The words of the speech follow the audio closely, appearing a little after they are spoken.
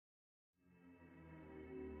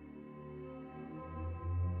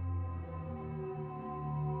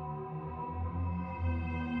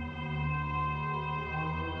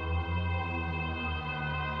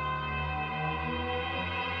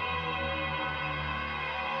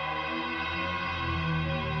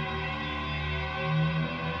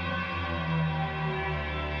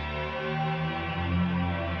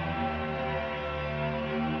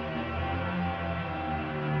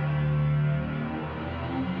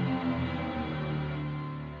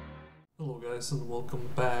guys, and welcome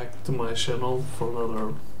back to my channel for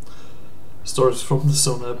another Stories from the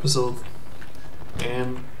Zone episode.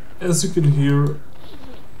 And as you can hear,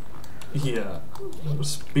 yeah,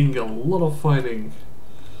 there's been a lot of fighting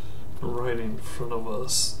right in front of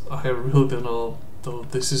us. I really don't know how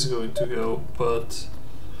this is going to go, but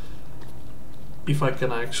if I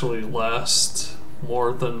can actually last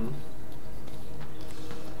more than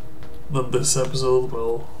this episode,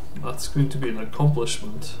 well, that's going to be an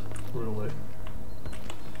accomplishment, really.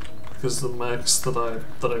 Because the max that I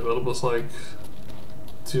got was like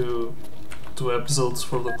two episodes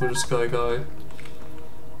for the Clear Sky guy.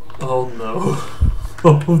 Oh no!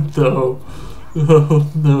 Oh no!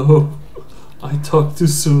 Oh no! I talked too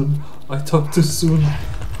soon. I talked too soon.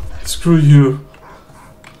 Screw you.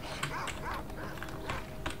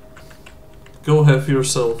 Go have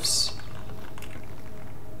yourselves.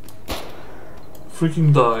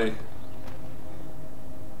 Freaking die.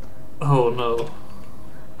 Oh no.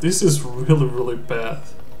 This is really bad.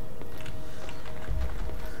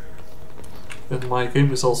 And my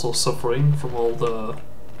game is also suffering from all the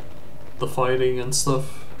fighting and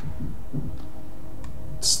stuff.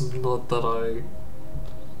 It's not that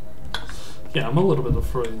yeah, I'm a little bit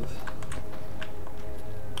afraid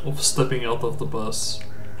of stepping out of the bus.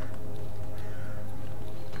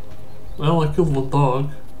 Well, I killed one dog.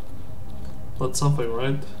 That's something,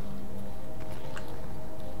 right?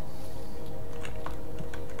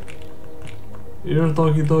 Here,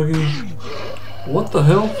 doggy. What the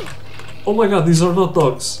hell? Oh my god, these are not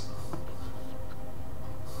dogs.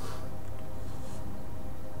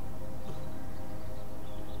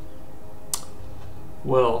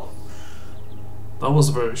 Well, that was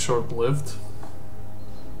very short-lived.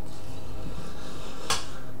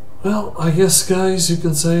 Well, I guess, guys, you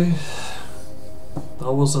can say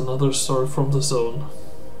that was another story from the zone.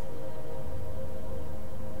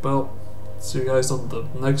 Well, see you guys on the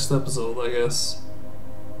next episode, I guess.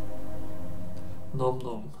 Nom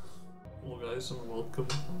nom. Hello guys, and welcome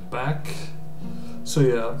back. So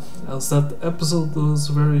yeah, as that episode was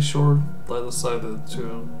very short, I decided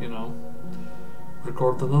to, you know,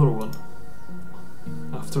 record another one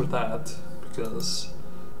after that, because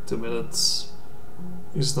 2 minutes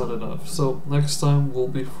is not enough. So next time will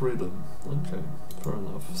be freedom. Okay, fair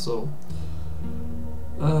enough. So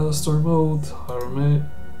story mode, Iron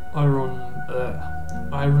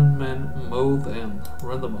Man mode, and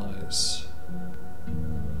randomize.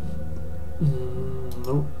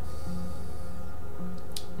 Nope.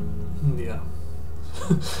 Yeah.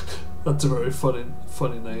 That's a very funny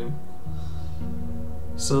name.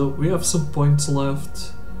 So we have some points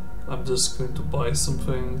left. I'm just going to buy some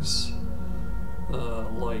things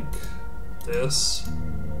like this,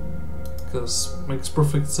 because makes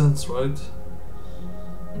perfect sense, right?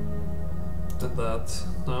 And that,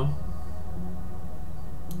 no?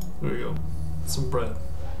 There we go, some bread.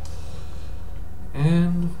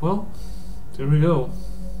 And, well, here we go.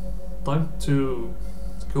 Time to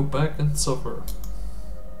go back and suffer.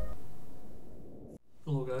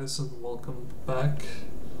 Hello guys, and welcome back.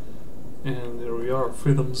 And here we are,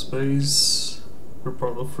 Freedom Space. We're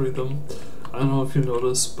part of Freedom. I don't know if you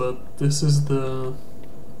noticed, but this is the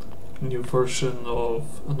new version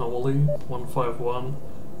of Anomaly 151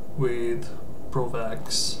 with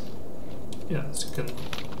Provaks. Yeah, as you can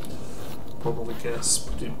probably guess,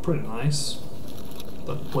 pretty nice.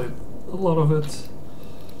 I've played a lot of it.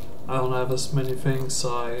 I don't have as many things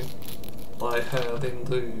I had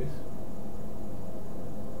in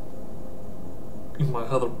my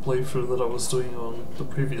other playthrough that I was doing on the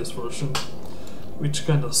previous version, which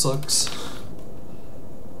kinda sucks.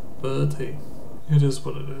 But hey, it is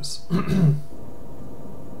what it is.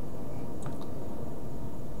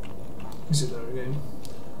 Easy there again.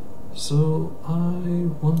 So I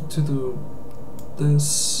want to do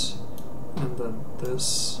this and then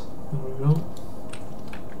this. There we go.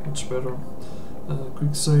 Much better.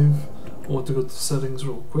 Quick save. I want to go to settings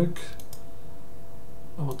real quick.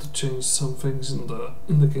 I want to change some things in the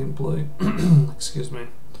gameplay. Excuse me.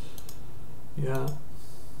 Yeah.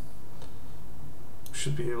 We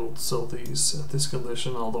should be able to sell these at this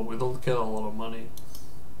condition, although we don't get a lot of money.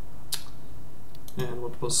 And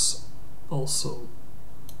what was also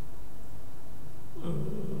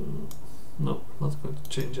no, not going to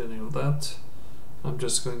change any of that. I'm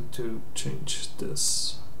just going to change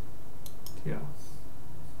this. Yeah.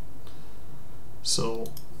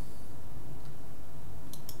 So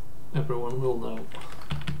everyone will know.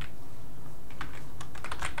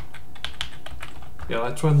 Yeah,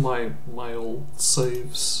 I tried my old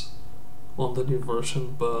saves on the new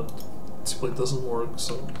version, but it simply doesn't work,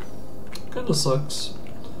 so kinda sucks.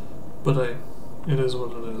 But hey, it is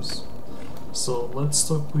what it is. So let's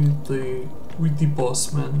talk with the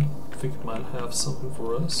boss man. I think he might have something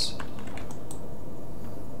for us.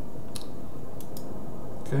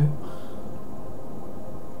 Okay.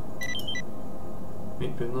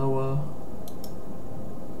 Meet Noah.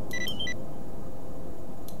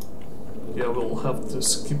 Yeah, we'll have to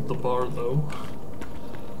skip the bar though,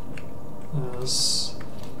 as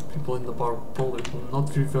people in the bar probably will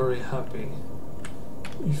not be very happy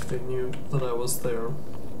if they knew that I was there.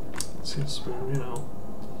 Since we're, you know,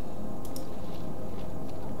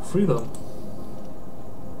 freedom.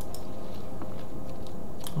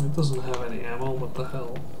 Oh, it doesn't have any ammo, what the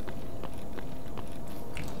hell?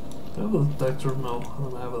 Do I have a detector? No, I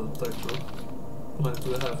don't have a detector. But I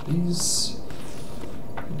do have these,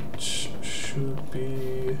 which should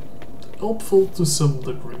be helpful to some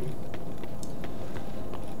degree.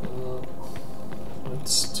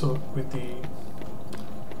 Let's talk with the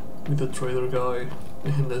trader guy,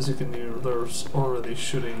 and as you can hear, there's already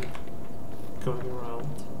shooting going around.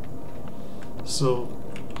 So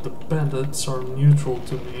the bandits are neutral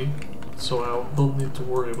to me, so I don't need to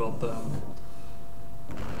worry about them.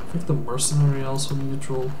 I think the mercenary also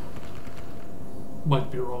neutral. Might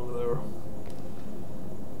be wrong there.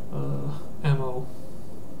 Ammo.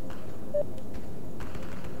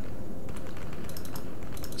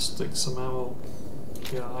 Let's take some ammo.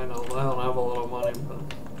 Yeah, I know, I don't have a lot of money, but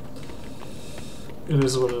it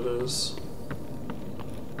is what it is.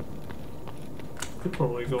 Could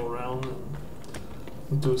probably go around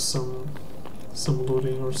and do some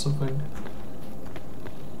looting or something.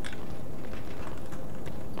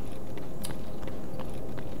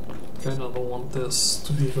 Kinda don't want this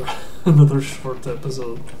to be another short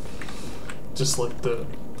episode, just like the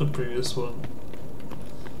previous one.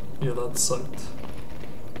 Yeah, that sucked.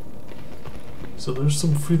 So there's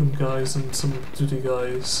some freedom guys and some duty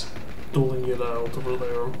guys doling it out over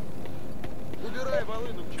there. I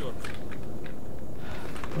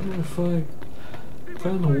don't know if I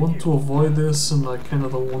kinda want to avoid this and I kinda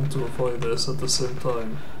don't want to avoid this at the same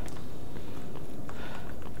time.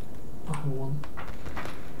 I want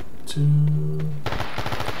to...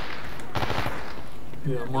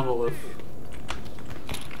 yeah, monolith.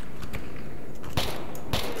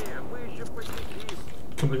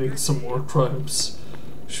 Committing some more crimes,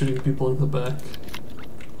 shooting people in the back.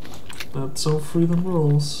 That's how freedom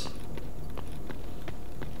rolls.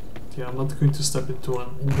 Yeah, I'm not going to step into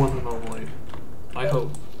one anomaly. I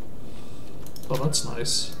hope. Oh, that's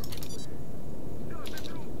nice.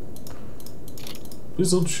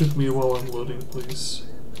 Please don't shoot me while I'm loading, please.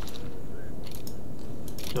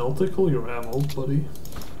 Yeah, I'll take all your ammo, buddy.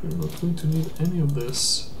 You're not going to need any of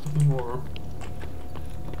this anymore.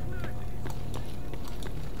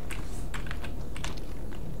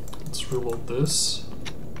 Let's reload this.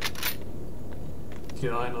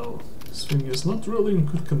 Yeah, I know. This thing is not really in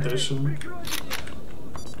good condition.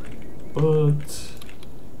 But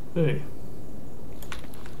hey,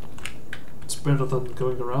 it's better than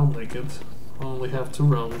going around naked. I only have 2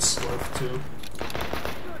 rounds left too.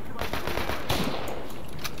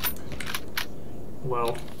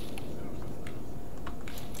 Well,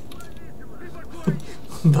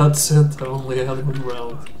 that's it. I only had 1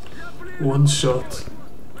 round, 1 shot.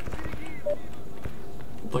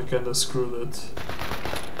 I kinda screwed it.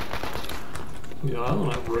 Yeah, I don't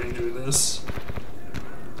have range with this.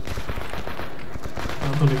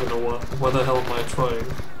 I don't even know what the hell am I trying.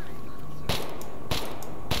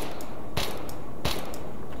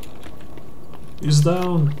 He's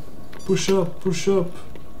down! Push up, push up!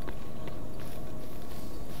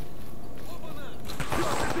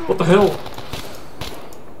 What the hell?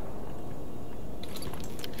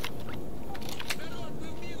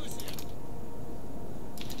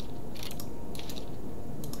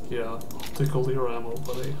 Yeah, I'll take all your ammo,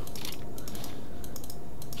 buddy.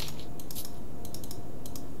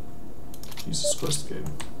 Jesus Christ, game.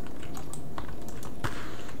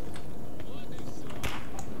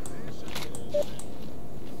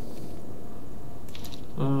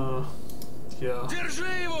 Yeah.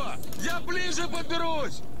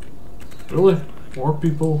 Really? More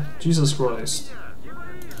people? Jesus Christ.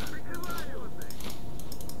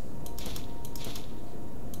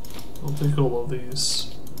 I'll take all of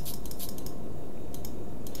these.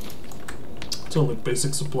 It's only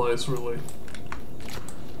basic supplies, really.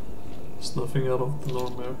 It's nothing out of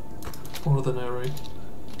the ordinary.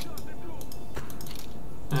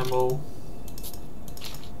 Ammo.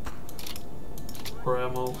 More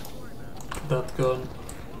ammo. That gun.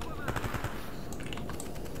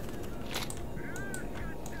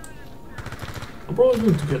 I'm probably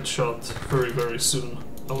going to get shot very, very soon.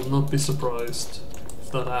 I would not be surprised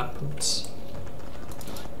if that happens.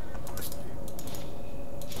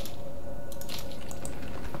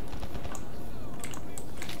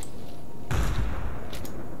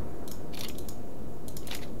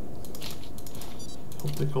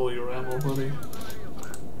 Take all your ammo, buddy.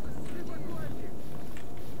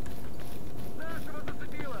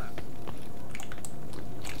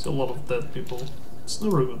 There's a lot of dead people. It's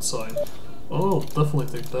never a good sign. Oh, I'll definitely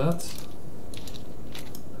take that.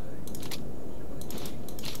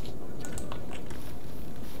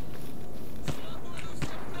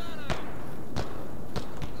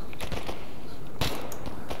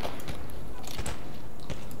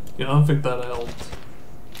 Yeah, I don't think that helped.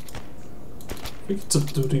 I think it's a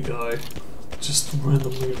duty guy. Just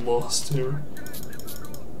randomly lost here.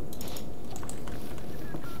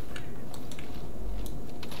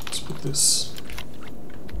 Let's put this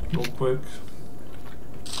real quick.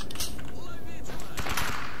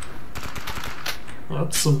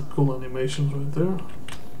 That's some cool animations right there.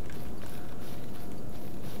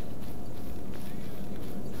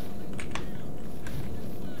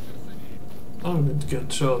 I'm going to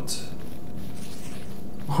get shot.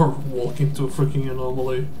 Or walk into a freaking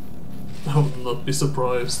anomaly. I would not be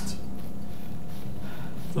surprised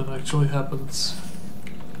if that actually happens.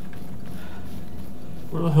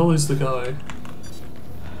 Where the hell is the guy?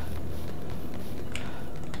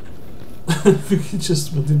 I think he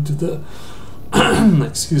just went into the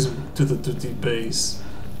excuse me, to the duty base.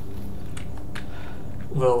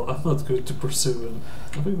 Well, I'm not going to pursue him.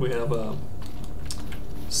 I think we have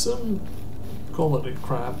some quality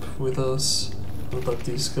crap with us. Not that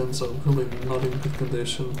these guns are really not in good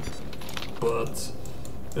condition, but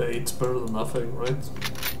hey, it's better than nothing, right?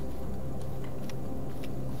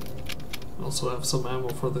 Also have some ammo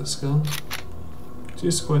for this gun, which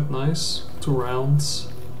is quite nice. 2 rounds.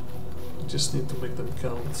 Just need to make them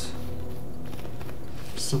count.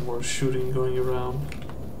 Some more shooting going around.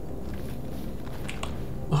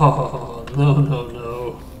 Oh, no, no,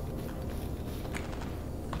 no.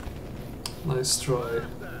 Nice try.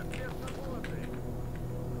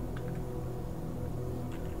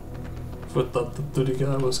 Thought that the duty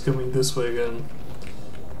guy was coming this way again.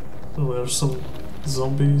 Oh, there's some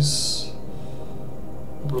zombies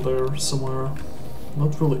over there somewhere.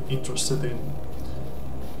 Not really interested in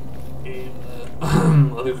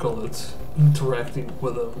how do you call it? Interacting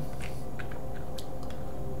with them.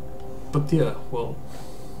 But yeah, well,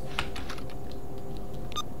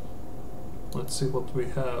 let's see what we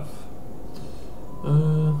have.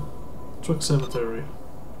 Truck cemetery.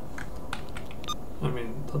 I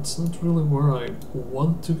mean, that's not really where I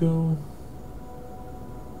want to go,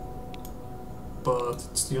 but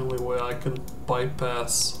it's the only way I can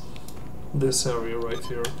bypass this area right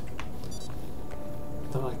here.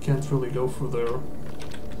 Then I can't really go through there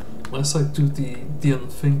unless I do the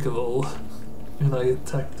unthinkable and I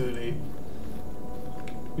attack duty.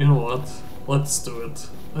 You know what? Let's do it.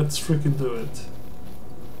 Let's freaking do it.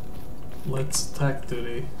 Let's attack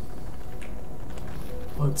duty.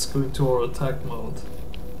 Let's go into our attack mode.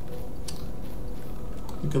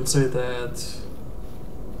 You can say that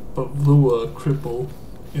Pavhlua Cripple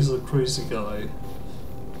is a crazy guy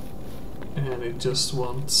and he just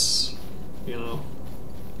wants, you know,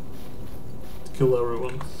 to kill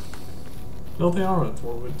everyone. No, they are at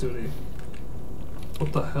war with duty.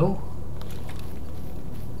 What the hell?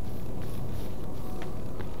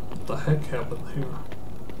 What the heck happened here?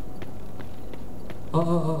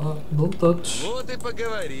 Don't touch. Вот и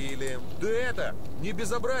поговорили. Да это, не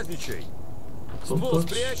безобразничай. Ствол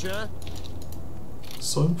спрячь, а?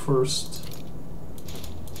 Saw him first.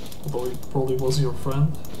 Although he probably was your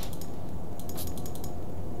friend.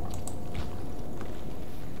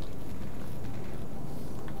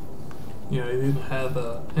 Yeah, he didn't have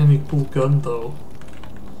any cool gun though.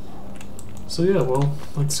 So yeah, well,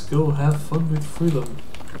 let's go have fun with freedom.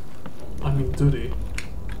 I mean duty.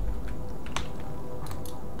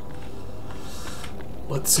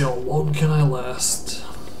 Let's see how long can I last.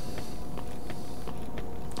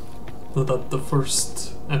 That the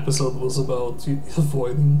first episode was about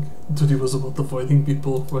avoiding, duty was about avoiding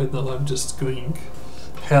people. Right now I'm just going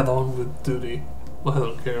head on with duty. I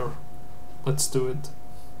don't care. Let's do it.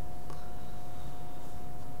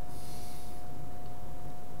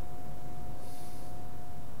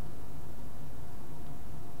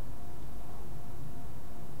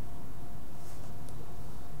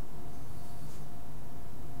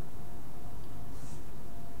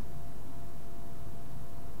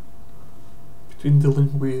 Between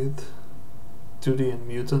dealing with duty and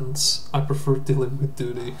mutants, I prefer dealing with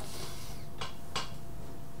duty.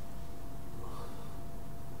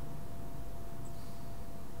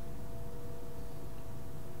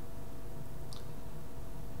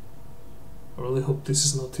 I really hope this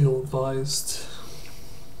is not ill-advised,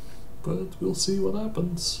 but we'll see what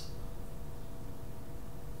happens.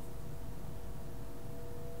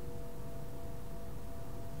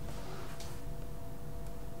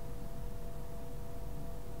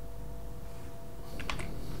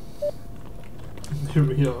 Here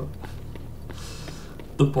we are.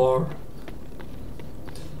 The bar.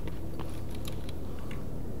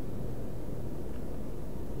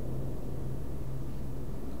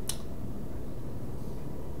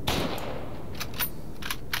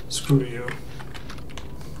 Screw you.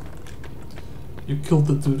 You killed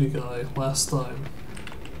the duty guy last time.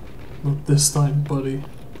 Not this time, buddy.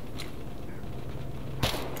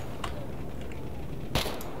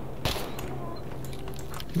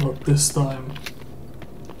 Not this time.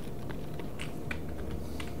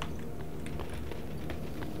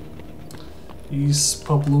 He's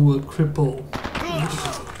Pavhlua Cripple.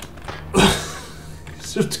 You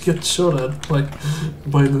should get shot at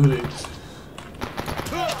by duty.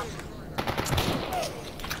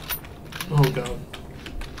 Oh god.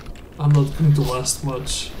 I'm not going to last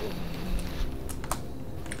much.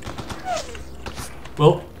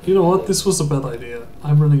 Well, you know what? This was a bad idea.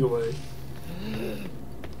 I'm running away.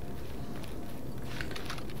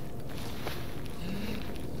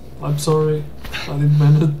 I'm sorry. I didn't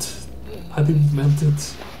mean it. I didn't mean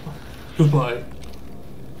it. Goodbye.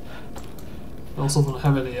 I also don't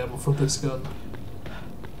have any ammo for this gun.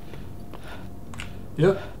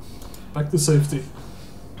 Yep. Back to safety.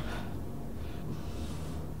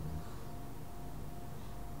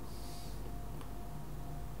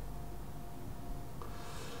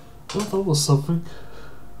 Well, that was something.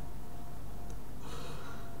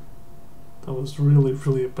 That was really,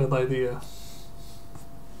 really a bad idea.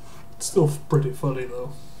 It's still pretty funny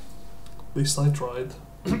though. At least I tried.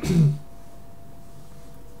 I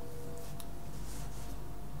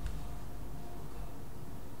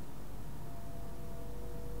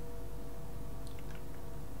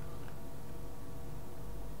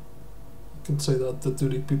can say that the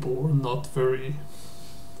duty people were not very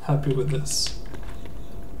happy with this.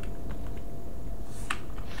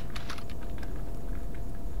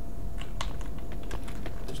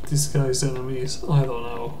 These guys' enemies, I don't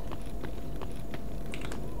know.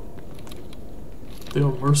 They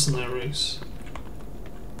are mercenaries.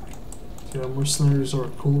 Yeah, mercenaries are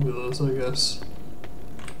cool with us, I guess.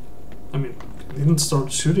 I mean, they didn't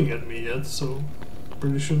start shooting at me yet, so I'm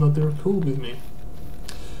pretty sure that they're cool with me.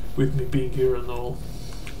 With me being here and all.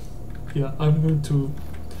 Yeah, I'm going to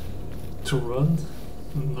run,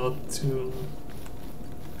 not to...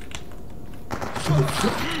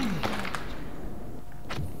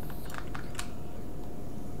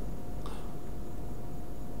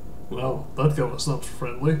 Well, that guy was not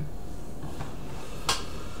friendly.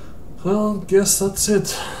 Well, guess that's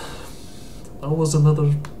it. That was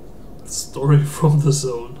another story from the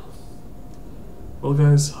zone. Well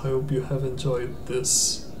guys, I hope you have enjoyed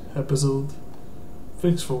this episode.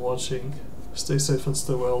 Thanks for watching. Stay safe and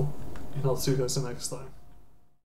stay well, and I'll see you guys the next time.